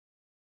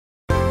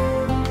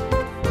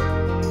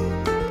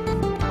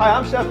Hi,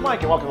 I'm Chef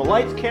Mike and welcome to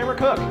Lights, Camera,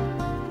 Cook.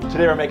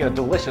 Today we're making a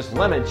delicious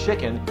lemon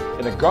chicken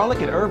in a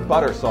garlic and herb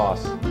butter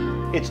sauce.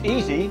 It's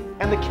easy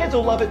and the kids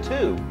will love it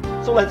too.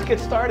 So let's get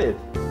started.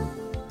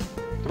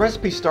 The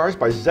recipe starts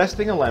by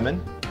zesting a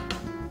lemon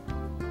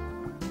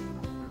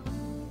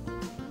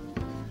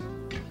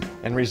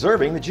and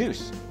reserving the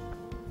juice.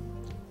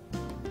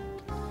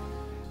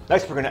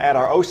 Next we're going to add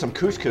our Osem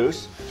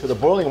couscous to the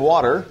boiling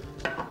water.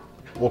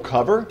 We'll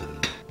cover,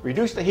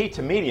 reduce the heat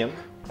to medium,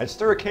 and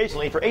stir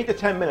occasionally for 8 to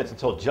 10 minutes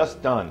until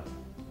just done.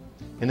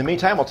 In the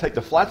meantime, we'll take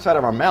the flat side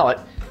of our mallet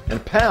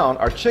and pound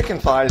our chicken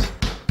thighs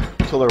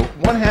until they're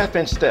 1/2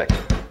 inch thick.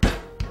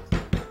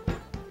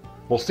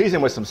 We'll season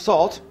with some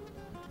salt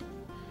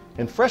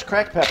and fresh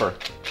cracked pepper.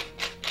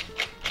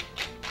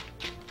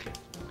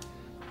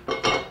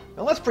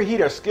 Now let's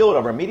preheat our skillet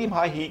over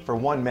medium-high heat for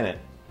 1 minute.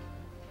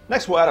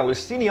 Next we'll add our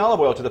Lucini olive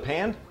oil to the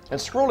pan and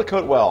swirl to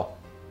coat well.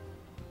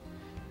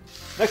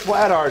 Next we'll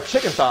add our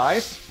chicken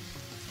thighs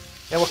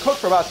and we'll cook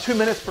for about 2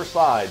 minutes per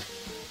side.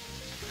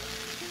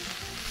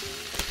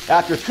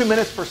 After 2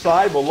 minutes per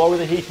side, we'll lower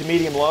the heat to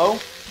medium-low.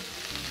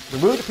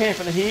 Remove the pan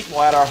from the heat,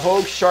 we'll add our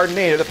Hogue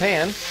Chardonnay to the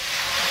pan.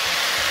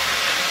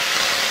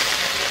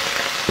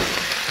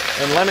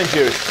 And lemon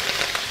juice.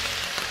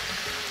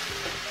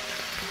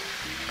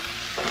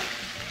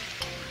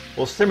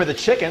 We'll simmer the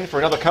chicken for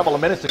another couple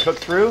of minutes to cook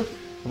through,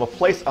 and we'll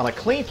place on a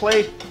clean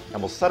plate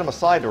and we'll set them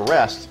aside to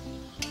rest.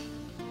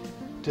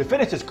 To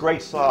finish this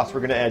great sauce, we're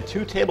going to add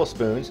 2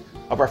 tablespoons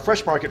of our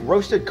Fresh Market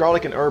roasted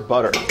garlic and herb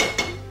butter.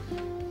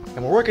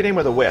 And we'll work it in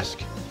with a whisk.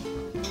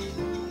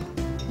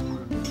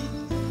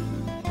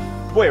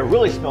 Boy, it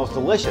really smells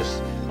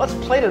delicious. Let's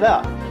plate it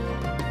up.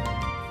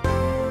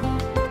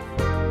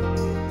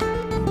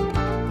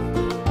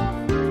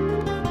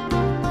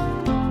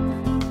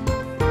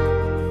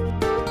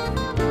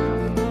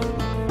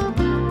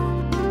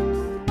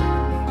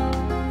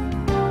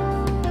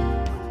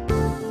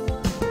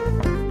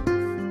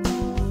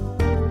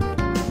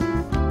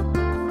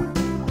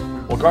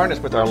 We'll garnish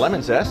with our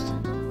lemon zest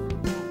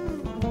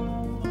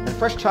and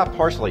fresh chopped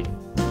parsley.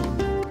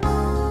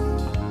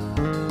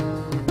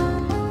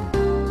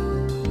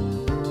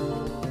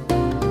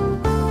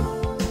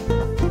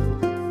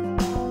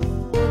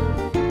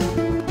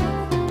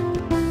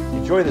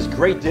 Enjoy this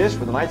great dish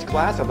with a nice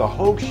glass of the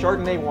Hogue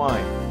Chardonnay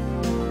wine.